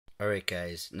Alright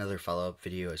guys, another follow-up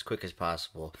video as quick as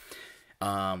possible.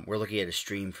 We're looking at a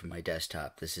stream from my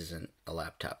desktop. This isn't a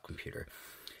laptop computer.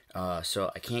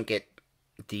 So I can't get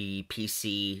the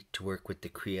PC to work with the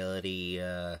Creality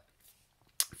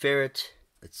Ferret.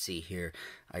 Let's see here.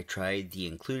 I tried the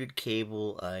included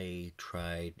cable. I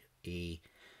tried a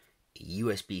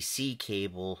USB-C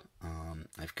cable.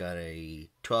 I've got a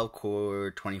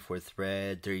 12-core,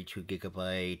 24-thread,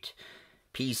 32GB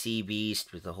PC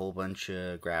beast with a whole bunch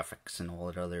of graphics and all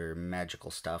that other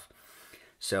magical stuff.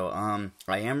 So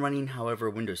I am running, however,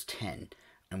 Windows 10.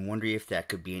 I'm wondering if that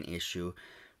could be an issue.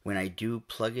 When I do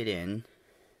plug it in,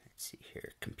 let's see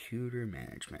here, computer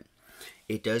management.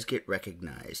 It does get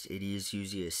recognized. It is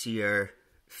using a CR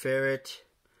Ferret,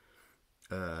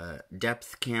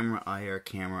 depth camera, IR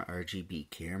camera,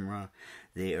 RGB camera.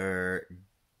 They are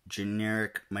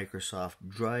generic Microsoft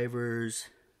drivers.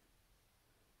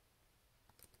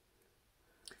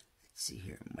 Let's see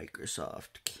here,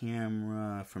 Microsoft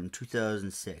camera from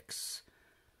 2006.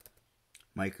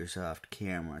 Microsoft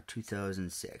camera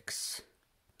 2006.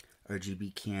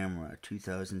 RGB camera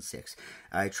 2006.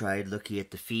 I tried looking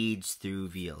at the feeds through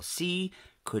VLC,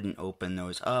 couldn't open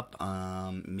those up.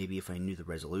 Maybe if I knew the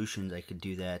resolutions I could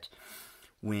do that.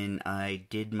 When I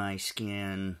did my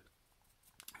scan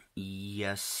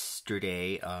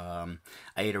yesterday, I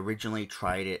had originally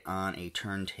tried it on a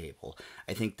turntable.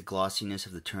 I think the glossiness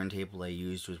of the turntable I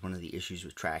used was one of the issues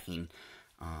with tracking.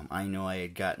 I know I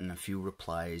had gotten a few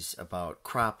replies about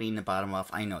cropping the bottom off.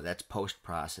 I know that's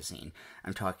post-processing.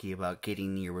 I'm talking about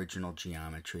getting the original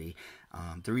geometry.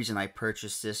 The reason I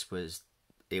purchased this was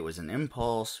it was an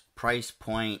impulse price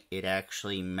point. It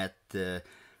actually met the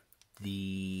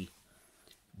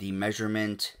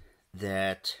measurement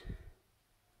that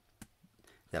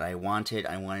I wanted.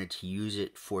 I wanted to use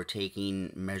it for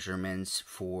taking measurements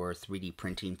for 3D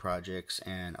printing projects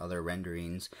and other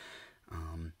renderings.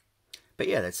 But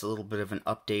yeah, that's a little bit of an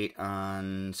update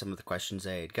on some of the questions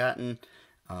I had gotten.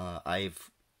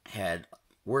 I've had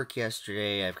work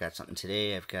yesterday, I've got something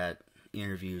today, I've got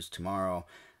interviews tomorrow.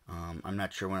 I'm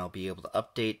not sure when I'll be able to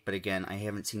update, but again, I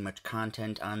haven't seen much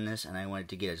content on this, and I wanted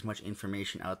to get as much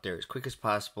information out there as quick as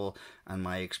possible on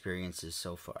my experiences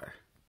so far.